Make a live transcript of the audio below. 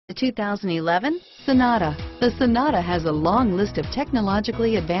The 2011 Sonata. The Sonata has a long list of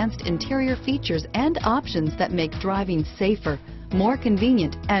technologically advanced interior features and options that make driving safer, more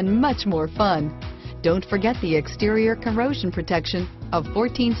convenient, and much more fun. Don't forget the exterior corrosion protection, a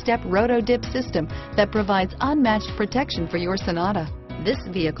 14-step roto-dip system that provides unmatched protection for your Sonata. This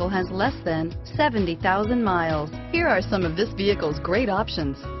vehicle has less than 70,000 miles. Here are some of this vehicle's great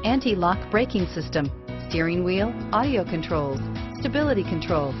options: anti-lock braking system, steering wheel audio controls, stability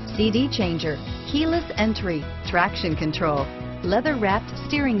control, CD changer, keyless entry, traction control, leather-wrapped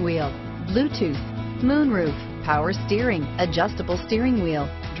steering wheel, Bluetooth, moonroof, power steering, adjustable steering wheel,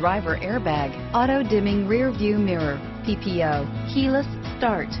 driver airbag, auto-dimming rear view mirror, PPO, keyless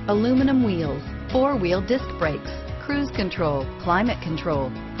start, aluminum wheels, four-wheel disc brakes, cruise control, climate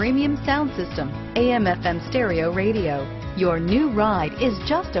control, premium sound system, AM/FM stereo radio. Your new ride is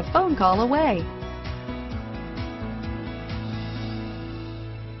just a phone call away.